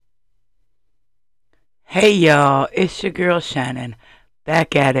Hey y'all, it's your girl Shannon,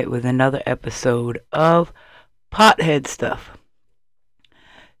 back at it with another episode of Pothead Stuff.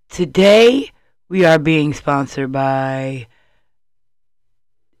 Today we are being sponsored by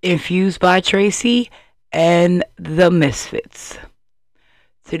Infused by Tracy and The Misfits.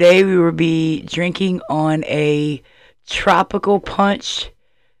 Today we will be drinking on a tropical punch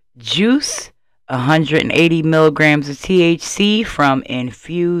juice, 180 milligrams of THC from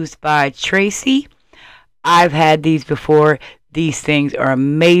Infused by Tracy. I've had these before. These things are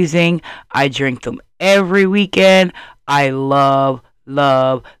amazing. I drink them every weekend. I love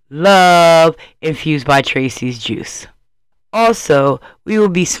Infused by Tracy's juice. Also, we will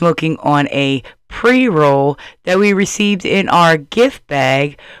be smoking on a pre-roll that we received in our gift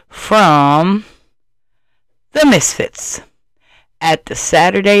bag from the Misfits at the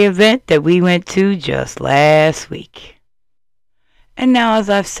Saturday event that we went to just last week. And now, as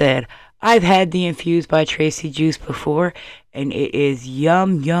I've said, I've had the Infused by Tracy juice before, and it is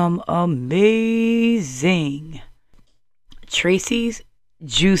yum amazing. Tracy's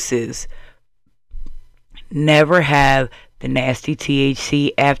juices never have the nasty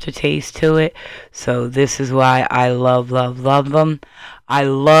THC aftertaste to it, so this is why I love them. I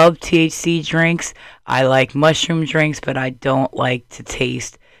love THC drinks. I like mushroom drinks, but I don't like to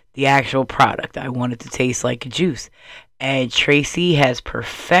taste the actual product. I want it to taste like a juice. And Tracy has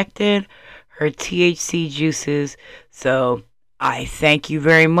perfected her THC juices. So I thank you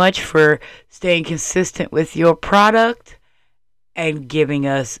very much for staying consistent with your product and giving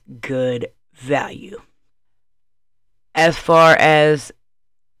us good value. As far as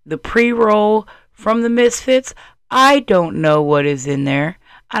the pre-roll from the Misfits, I don't know what is in there.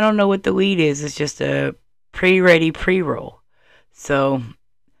 I don't know what the weed is. It's just a pre-ready pre-roll. So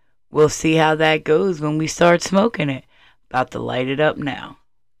we'll see how that goes when we start smoking it. About to light it up now.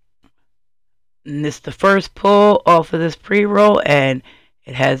 And this is the first pull off of this pre-roll, and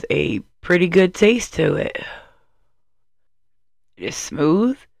it has a pretty good taste to it. It's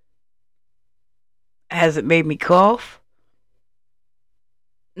smooth. Hasn't made me cough.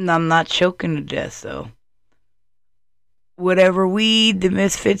 And I'm not choking to death, so whatever weed the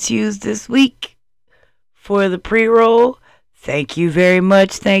Misfits used this week for the pre-roll, thank you very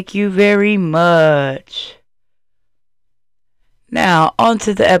much. Thank you very much. Now, on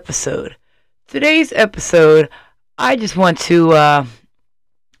to the episode. Today's episode, I just want to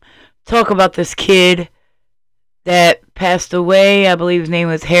talk about this kid that passed away. I believe his name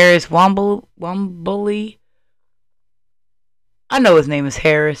was Harris Waloba. I know his name is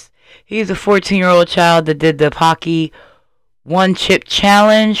Harris. He's a 14-year-old child that did the Pocky One Chip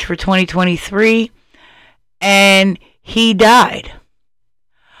Challenge for 2023, and he died.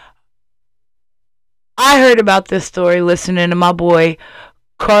 I heard about this story listening to my boy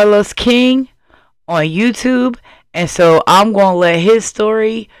Carlos King on YouTube, and so I'm going to let his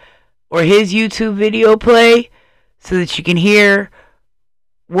story or his YouTube video play so that you can hear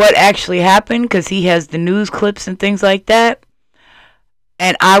what actually happened, because he has the news clips and things like that.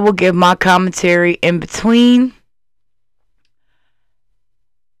 And I will give my commentary in between.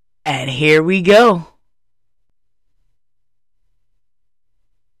 And here we go.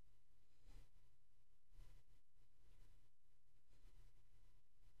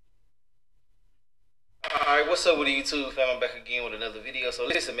 Alright, what's up with the YouTube fam? I'm back again with another video. So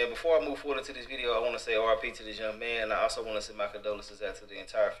listen, man, before I move forward into this video, I want to say RIP to this young man. I also want to send my condolences out to the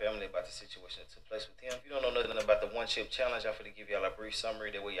entire family about the situation that took place with him. If you don't know nothing about the One Chip Challenge, I'm going to give y'all a brief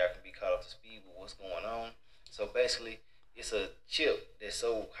summary. That way y'all can be caught up to speed with what's going on. So basically, it's a chip that's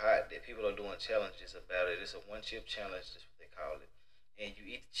so hot that people are doing challenges about it. It's a One Chip Challenge, that's what they call it. And you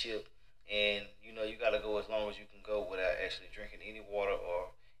eat the chip, and you know you got to go as long as you can go without actually drinking any water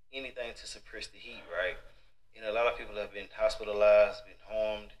or anything to suppress the heat, right? And a lot of people have been hospitalized, been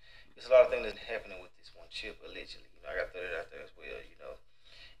harmed. There's a lot of things that's happening with this one chip, allegedly. I got to throw that out there as well.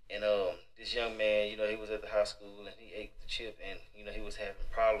 And this young man, he was at the high school and he ate the chip, and he was having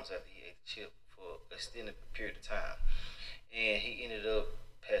problems after he ate the chip for an extended period of time, and he ended up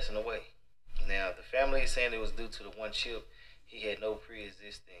passing away. Now the family is saying it was due to the one chip. He had no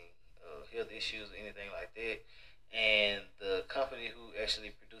pre-existing health issues or anything like that, and the company who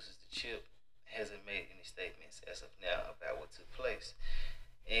actually produces the chip hasn't made any statements as of now about what took place.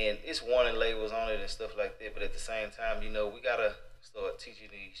 And it's warning labels on it and stuff like that. But at the same time, we gotta start teaching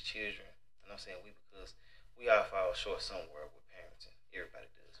these children. And I'm saying we, because we all fall short somewhere with parenting.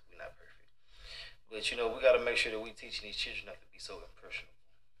 Everybody does. We're not perfect. But we gotta make sure that we teaching these children not to be so impressionable.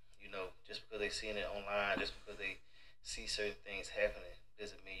 Just because they seeing it online, just because they see certain things happening,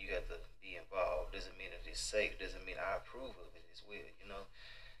 doesn't mean you have to be involved. Doesn't mean that it's safe. Doesn't mean I approve of it as well.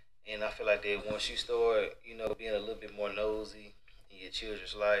 And And I feel like that once you start, being a little bit more nosy in your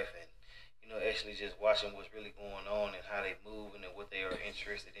children's life and, actually just watching what's really going on and how they move and what they are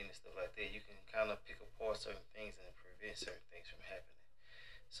interested in and stuff like that, you can kind of pick apart certain things and prevent certain things from happening.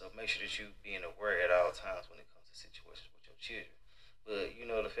 So make sure that you being aware at all times when it comes to situations with your children. But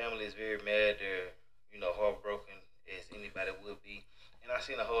the family is very mad. They're heartbroken as anybody would be. And I've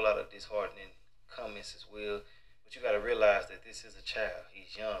seen a whole lot of disheartening comments as well. But you got to realize that this is a child.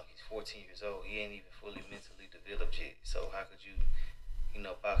 He's young. He's 14 years old. He ain't even fully mentally developed yet. So how could you,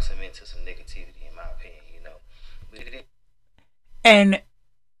 box him into some negativity? In my opinion. But And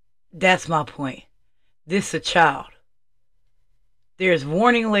that's my point. This is a child. There's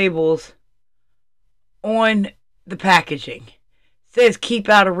warning labels on the packaging. It says keep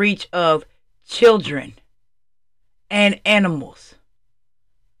out of reach of children and animals.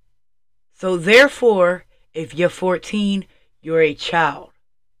 So therefore, if you're 14, you're a child.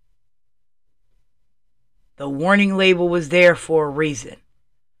 The warning label was there for a reason.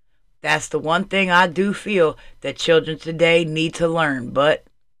 That's the one thing I do feel that children today need to learn. But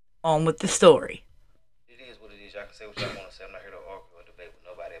on with the story. it is what it is. Y'all can say what y'all want to say. I'm not here to argue or debate with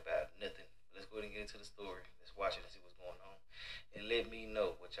nobody about nothing. Let's go ahead and get into the story. Let's watch it and see what's going on. And let me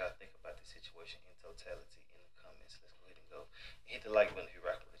know what y'all think about this situation in totality in the comments. Let's go ahead and go. And hit the like button if you're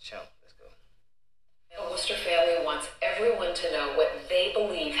rocking with the channel. Let's go. The Worcester family wants everyone to know what they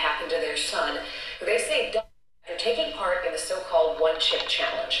believe happened to their son, who they say died after taking part in the so-called one-chip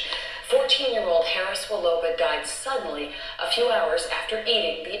challenge. 14-year-old Harris Waloba died suddenly a few hours after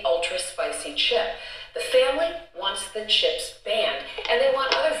eating the ultra-spicy chip. The family wants the chips banned, and they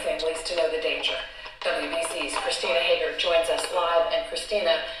want other families to know the danger. WBC's Christina Hager joins us live, and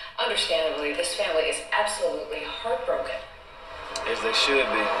Christina, understandably, this family is absolutely heartbroken. As they should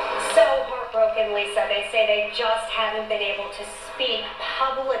be. So heartbroken, Lisa. They say they just haven't been able to speak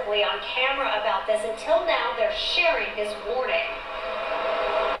publicly on camera about this. Until now, they're sharing his warning.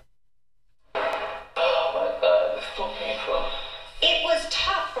 Oh my God, it's so painful. It was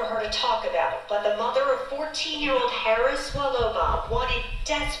tough for her to talk about, but the mother of 14-year-old Harris Waloba wanted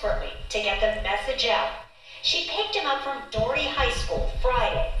desperately to get the message out. She picked him up from Doherty High School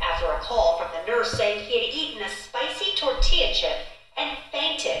Friday after a call from the nurse saying he had eaten a spicy tortilla chip and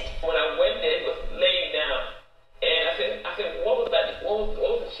fainted. When I went there, he was laying down, and I said, what was that? What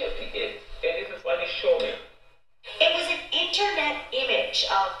was the chip he ate? And this is what he showed me. It was an internet image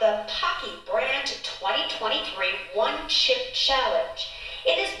of the Pocky brand 2023 one-chip challenge.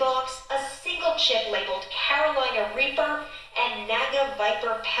 In his box, a single chip labeled Carolina Reaper and Naga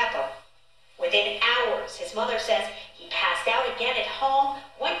Viper Pepper. Within hours, his mother says he passed out again at home,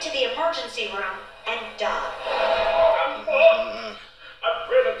 went to the emergency room, and died. I'm poor. I'm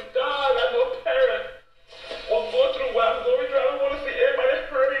afraid of God. I'm no parent. I'm going through what I'm going through. I don't want to see everybody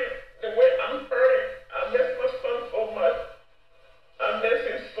hurting the way I'm hurting. I miss my son so much. I miss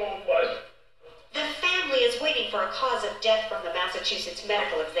him so much. The family is waiting for a cause of death from the Massachusetts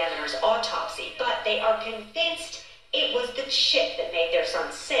medical examiner's autopsy, but they are convinced it was the chip that made their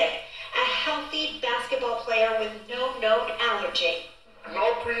son sick. A healthy basketball player with no known allergy.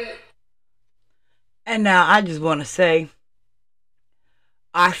 And now I just want to say,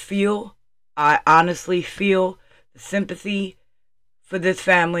 I honestly feel the sympathy for this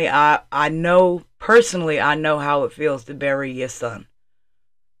family. I know, personally, I know how it feels to bury your son.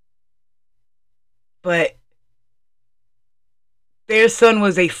 But their son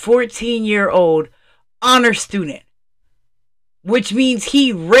was a 14-year-old honor student, which means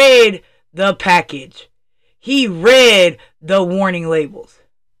he read the package. He read the warning labels.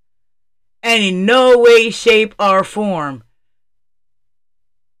 And in no way, shape, or form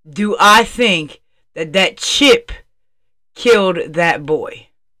do I think that chip killed that boy.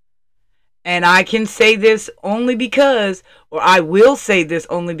 And I can say this only because, or I will say this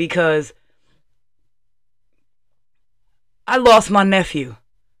only because, I lost my nephew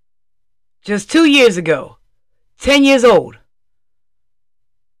just 2 years ago, 10 years old.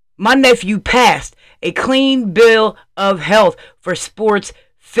 My nephew passed a clean bill of health for sports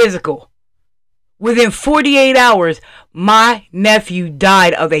physical. Within 48 hours, my nephew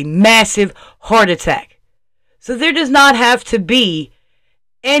died of a massive heart attack. So there does not have to be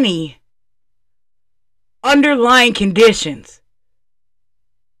any underlying conditions.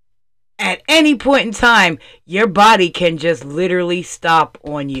 At any point in time, your body can just literally stop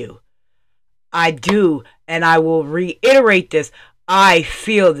on you. I do, and I will reiterate this. I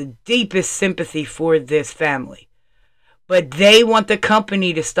feel the deepest sympathy for this family. But they want the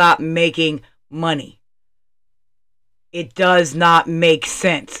company to stop making money. It does not make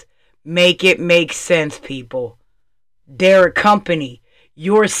sense. Make it make sense, people. They're a company.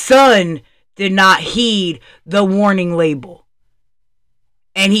 Your son did not heed the warning label.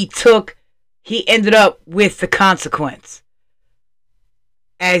 And he ended up with the consequence.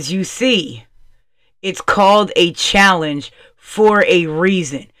 As you see, it's called a challenge for a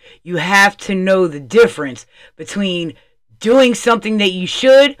reason. You have to know the difference between doing something that you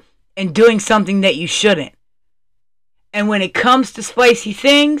should and doing something that you shouldn't. And when it comes to spicy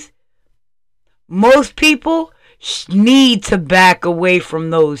things, most people need to back away from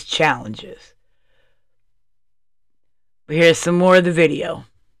those challenges. But here's some more of the video.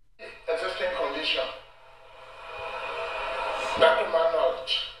 Existing condition. Not to my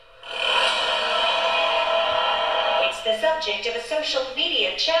knowledge. It's the subject of a social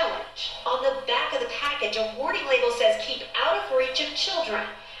media challenge. On the back of the package, a warning label says keep out of reach of children.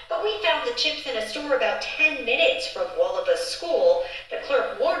 But we found the chips in a store about 10 minutes from Waloba's school. The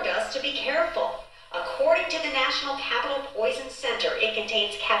clerk warned us to be careful. According to the National Capital Poison Center, it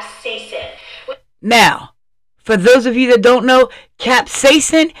contains capsaicin. Now, for those of you that don't know,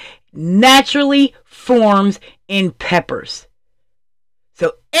 capsaicin naturally forms in peppers.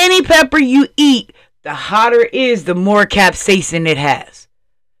 So any pepper you eat, the hotter it is, the more capsaicin it has.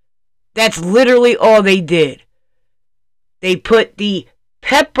 That's literally all they did. They put the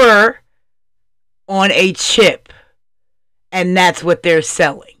pepper on a chip, and that's what they're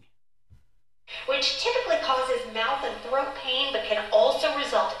selling. Which typically causes mouth and throat pain, but can also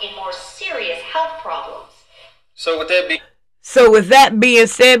result in more serious health problems. So with that being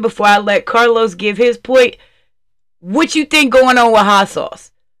said, before I let Carlos give his point, what you think going on with hot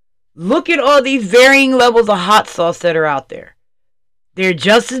sauce? Look at all these varying levels of hot sauce that are out there. They're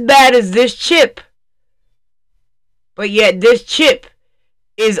just as bad as this chip. But yet this chip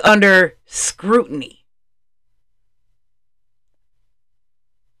is under scrutiny.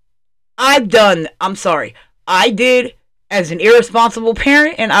 I did as an irresponsible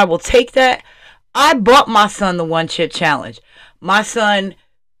parent, and I will take that. I bought my son the one chip challenge. My son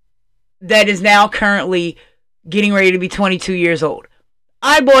that is now currently getting ready to be 22 years old.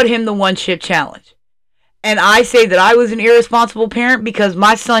 I bought him the one chip challenge. And I say that I was an irresponsible parent because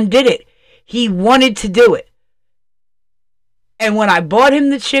my son did it. He wanted to do it. And when I bought him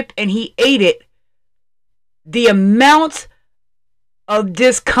the chip and he ate it, the amount of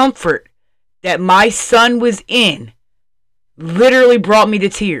discomfort that my son was in literally brought me to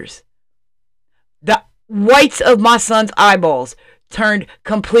tears. The whites of my son's eyeballs turned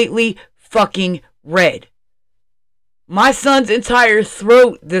completely fucking red. My son's entire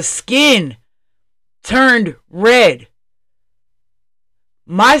throat, the skin, turned red.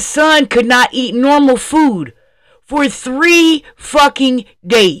 My son could not eat normal food for 3 fucking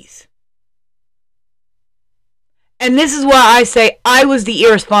days. And this is why I say I was the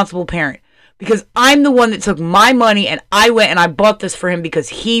irresponsible parent. Because I'm the one that took my money and I went and I bought this for him because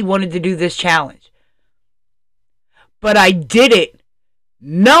he wanted to do this challenge. But I did it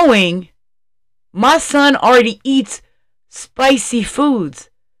knowing my son already eats spicy foods.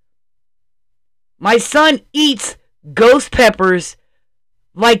 My son eats ghost peppers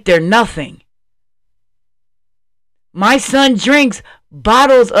like they're nothing. My son drinks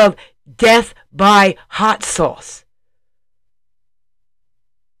bottles of death by hot sauce.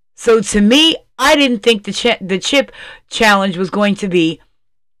 So to me, I didn't think the chip challenge was going to be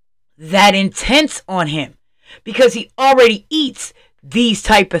that intense on him because he already eats these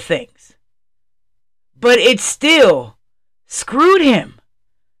type of things. But it still screwed him.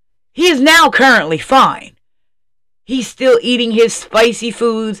 He is now currently fine. He's still eating his spicy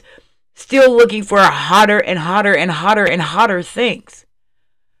foods, still looking for hotter and hotter and hotter and hotter things.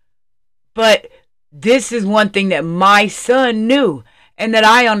 But this is one thing that my son knew and that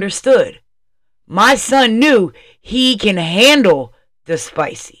I understood. My son knew he can handle the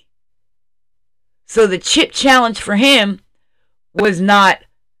spicy. So the chip challenge for him was not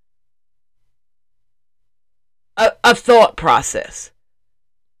a thought process.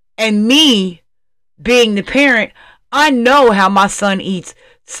 And me, being the parent, I know how my son eats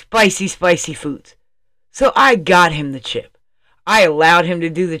spicy foods. So I got him the chip. I allowed him to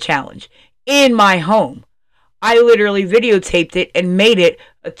do the challenge in my home. I literally videotaped it and made it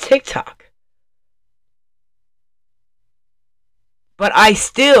a TikTok. But I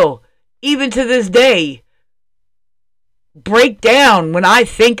still, even to this day, break down when I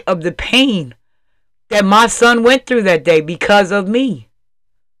think of the pain that my son went through that day because of me.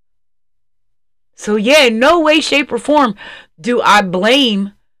 So yeah, in no way, shape, or form do I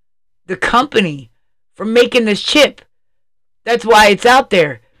blame the company for making this chip. That's why it's out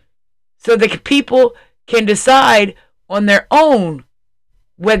there. So that people can decide on their own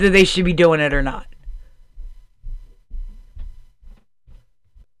whether they should be doing it or not.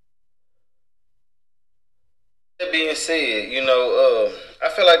 that being said, I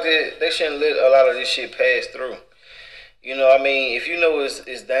feel like they shouldn't let a lot of this shit pass through. I mean, if you know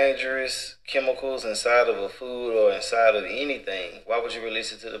it's dangerous chemicals inside of a food or inside of anything, why would you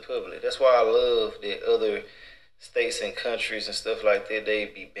release it to the public? That's why I love that other states and countries and stuff like that, they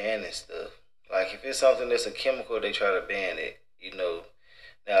be banning stuff. Like if it's something that's a chemical, they try to ban it.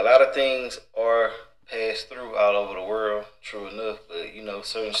 Now a lot of things are passed through all over the world, true enough, but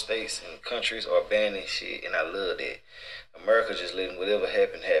certain states and countries are banning shit, and I love that. America just letting whatever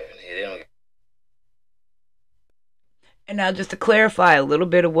happen. They don't. And now, just to clarify a little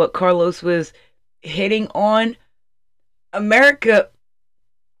bit of what Carlos was hitting on, America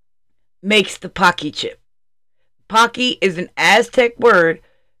makes the Pocky chip. Pocky is an Aztec word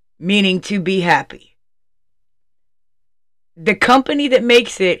meaning to be happy. The company that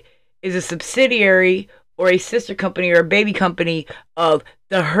makes it is a subsidiary or a sister company or a baby company of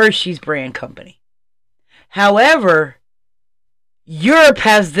the Hershey's brand company. However, Europe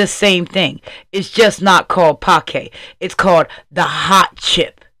has this same thing. It's just not called Pocky. It's called the hot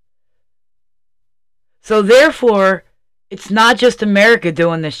chip. So therefore, it's not just America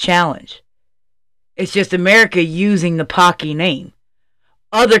doing this challenge. It's just America using the Pocky name.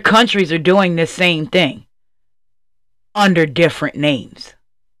 Other countries are doing this same thing under different names.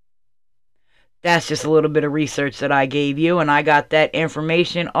 That's just a little bit of research that I gave you, and I got that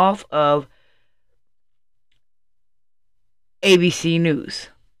information off of ABC News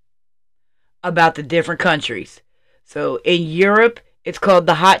about the different countries. So in Europe, it's called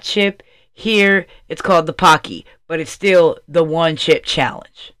the hot chip. Here, it's called the Pocky, but it's still the one chip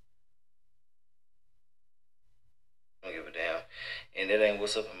challenge. Don't give a damn, and that ain't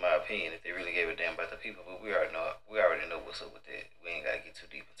what's up in my opinion. If they really gave a damn about the people, but we already know what's up with that. We ain't gotta get too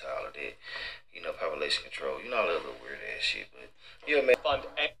deep into all of that. Population control. All that little weird ass shit. But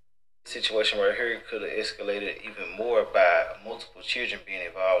man, situation right here could have escalated even more by multiple children being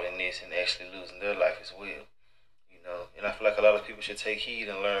involved in this and actually losing their life as well. And I feel like a lot of people should take heed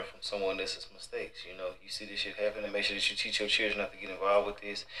and learn from someone else's mistakes. You see this shit happen, and make sure that you teach your children not to get involved with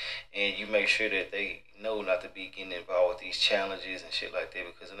this, and you make sure that they know not to be getting involved with these challenges and shit like that,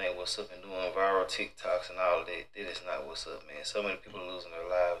 because it ain't what's up, and doing viral TikToks and all of that. That is not what's up, man. So many people are losing their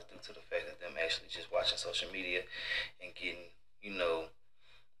lives due to the fact that them actually just watching social media and getting,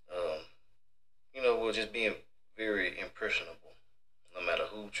 well, just being very impressionable. No matter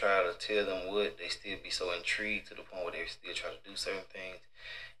who try to tell them what, they still be so intrigued to the point where they still try to do certain things.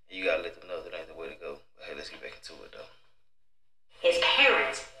 And you gotta let them know that ain't the way to go. But hey, let's get back into it though. His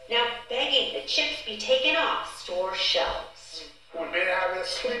parents now begging the chips be taken off store shelves. We've been having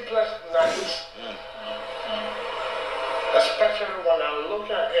sleepless nights. Especially when I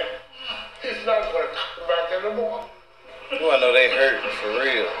look at him. He's not gonna come back anymore. I know they hurt for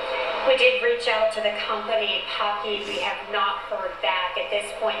real. We did reach out to the company, Pocky. We have not heard back at this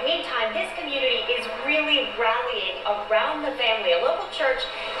point. Meantime, this community is really rallying around the family. A local church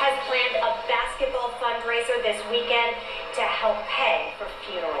has planned a basketball fundraiser this weekend to help pay for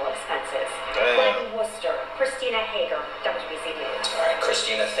funeral expenses. Glenn Worcester, Christina Hager, WBC News. All right,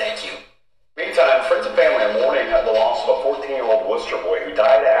 Christina, thank you. Meantime, friends and family are mourning the loss of a 14-year-old Worcester boy who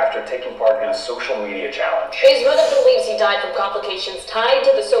died after taking part in a social media challenge. His mother believes he died from complications tied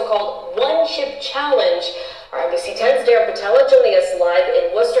to the so-called one-chip challenge. Our NBC 10's Darren Patella joining us live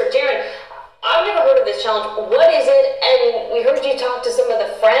in Worcester. Darren, I've never heard of this challenge. What is it? And we heard you talk to some of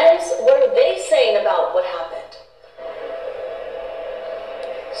the friends. What are they saying about what happened?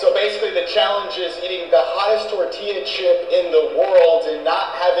 So basically the challenge is eating the hottest tortilla chip in the world and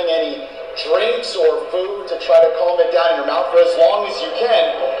not having any drinks or food to try to calm it down in your mouth for as long as you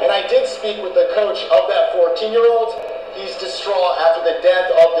can. And I did speak with the coach of that 14-year-old. He's distraught after the death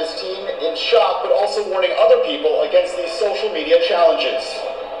of this teen, in shock, but also warning other people against these social media challenges.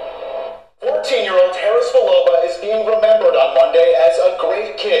 14-year-old Harris Waloba is being remembered on Monday as a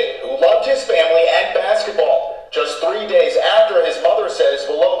great kid who loved his family and basketball. Just 3 days after his mother says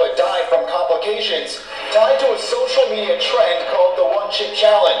Waloba died from complications tied to a social media trend called the One Chip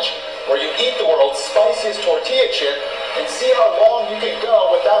Challenge, where you eat the world's spiciest tortilla chip and see how long you can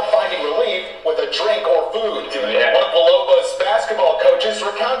go without finding relief with a drink or food. Yeah. One of Waloba's basketball coaches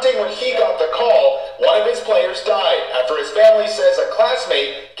recounting when he got the call, one of his players died after his family says a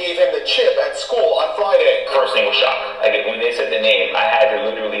classmate gave him the chip at school on Friday. First thing was shock. When they said the name, I had to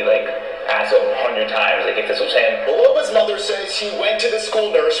literally ask 100 times if this was him. Waloba's mother says he went to the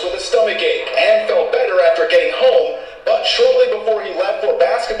school nurse with a stomach ache and felt better after getting home. But shortly before he left for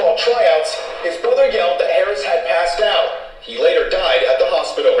basketball tryouts, his brother yelled that Harris had passed out. He later died at the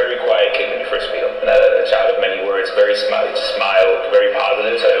hospital. Very quiet kid when you first meet him. Not a child of many words, very smiled, very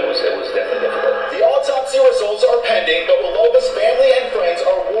positive, so it was definitely difficult. The autopsy results are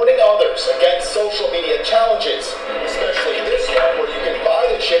media challenges, especially this one where you can buy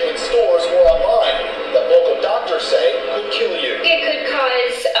the chip in stores or online that local doctors say could kill you. It could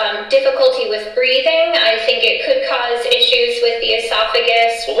cause difficulty with breathing. I think it could cause issues with the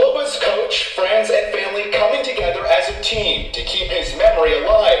esophagus. Waloba's coach, friends, and family coming together as a team to keep his memory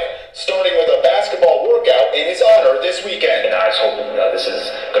alive, starting with a basketball workout in his honor this weekend. And I just hope this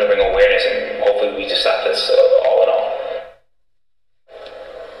is going to bring awareness, and hopefully we just stop this all in all.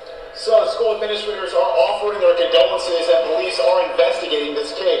 So, school administrators are offering their condolences and police are investigating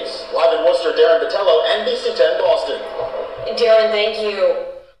this case. Live in Worcester, Darren Batello, NBC 10 Boston. Darren, thank you.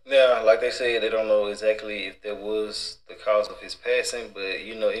 Now, like they said, they don't know exactly if that was the cause of his passing, but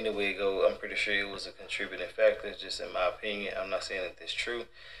anyway it go, I'm pretty sure it was a contributing factor, just in my opinion. I'm not saying that that's true,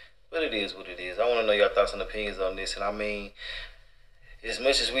 but it is what it is. I want to know your thoughts and opinions on this, and I mean, as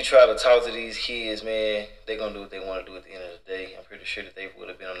much as we try to talk to these kids, man, they're going to do what they want to do at the end of the day. I'm pretty sure that they would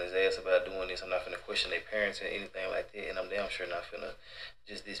have been on his ass about doing this. I'm not going to question their parents or anything like that, and I'm damn sure not going to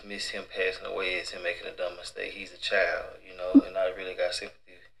just dismiss him passing away as him making a dumb mistake. He's a child, and I really got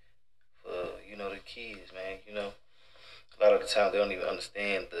sympathy for, the kids, man. A lot of the time they don't even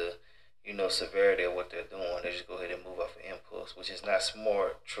understand the, severity of what they're doing. They just go ahead and move off of impulse, which is not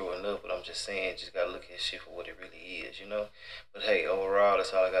smart, true enough, but I'm just saying, just got to look at shit for what it really is, But hey, overall,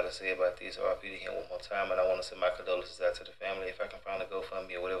 that's all I got to say about this. RIP to him one more time, and I want to send my condolences out to the family. If I can find a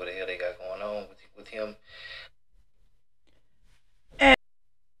GoFundMe or whatever the hell they got going on with him.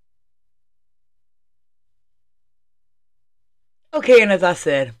 Okay, and as I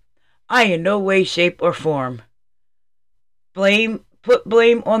said, I in no way, shape, or form put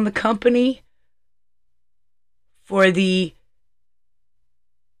blame on the company for the,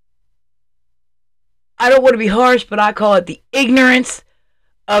 I don't want to be harsh, but I call it the ignorance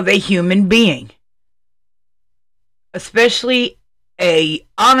of a human being. Especially a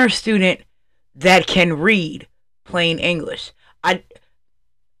honor student that can read plain English. I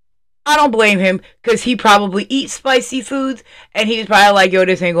don't blame him, because he probably eats spicy foods, and he's probably like, yo,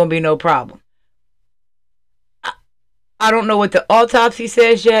 this ain't going to be no problem. I don't know what the autopsy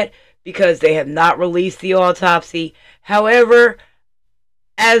says yet, because they have not released the autopsy. However,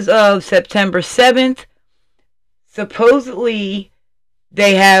 as of September 7th, supposedly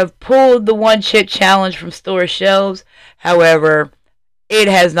they have pulled the one chip challenge from store shelves. However, it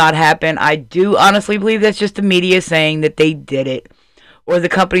has not happened. I do honestly believe that's just the media saying that they did it, or the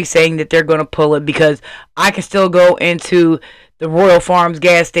company saying that they're going to pull it, because I can still go into the Royal Farms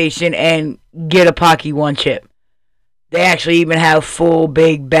gas station and get a Pocky one chip. They actually even have full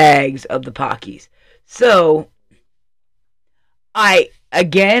big bags of the Pockies. So, I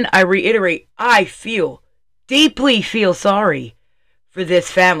reiterate, I deeply feel sorry for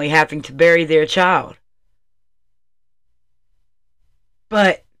this family having to bury their child.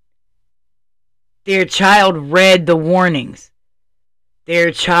 But their child read the warnings.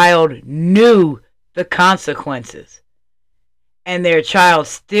 Their child knew the consequences. And their child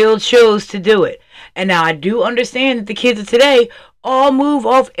still chose to do it. And now I do understand that the kids of today all move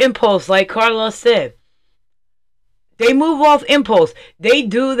off impulse, like Carlos said. They move off impulse. They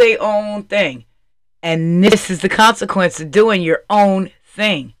do their own thing. And this is the consequence of doing your own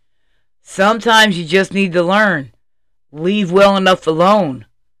thing. Sometimes you just need to learn. Leave well enough alone.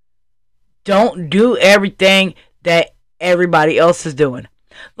 Don't do everything that everybody else is doing.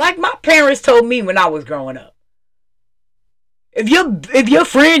 Like my parents told me when I was growing up. If your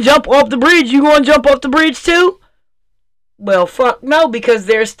friend jump off the bridge, you gonna jump off the bridge too? Well, fuck no, because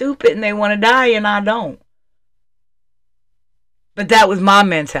they're stupid and they want to die and I don't. But that was my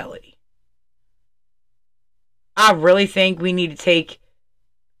mentality. I really think we need to take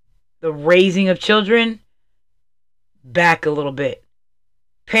the raising of children back a little bit.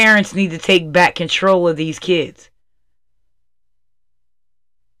 Parents need to take back control of these kids.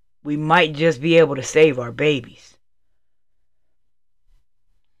 We might just be able to save our babies.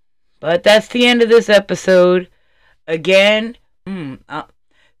 But that's the end of this episode. Again,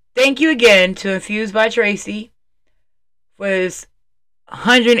 thank you again to Infused by Tracy for this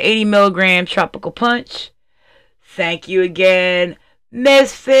 180 milligram tropical punch. Thank you again,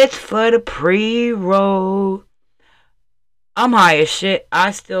 Misfits, for the pre-roll. I'm high as shit. I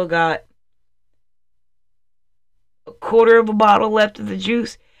still got a quarter of a bottle left of the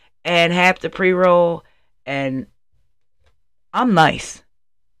juice and half the pre-roll, and I'm nice.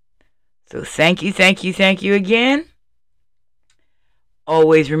 So thank you again.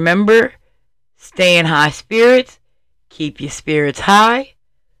 Always remember, stay in high spirits. Keep your spirits high.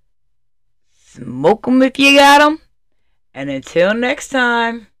 Smoke them if you got them. And until next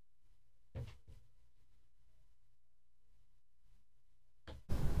time.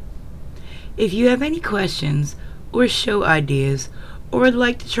 If you have any questions or show ideas or would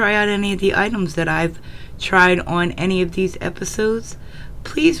like to try out any of the items that I've tried on any of these episodes,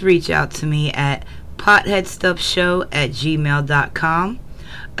 please reach out to me at potheadstuffshow@gmail.com.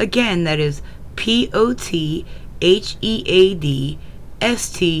 Again, that is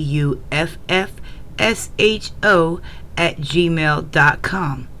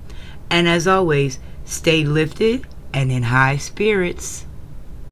POTHEADSTUFFSHO@gmail.com. And as always, stay lifted and in high spirits.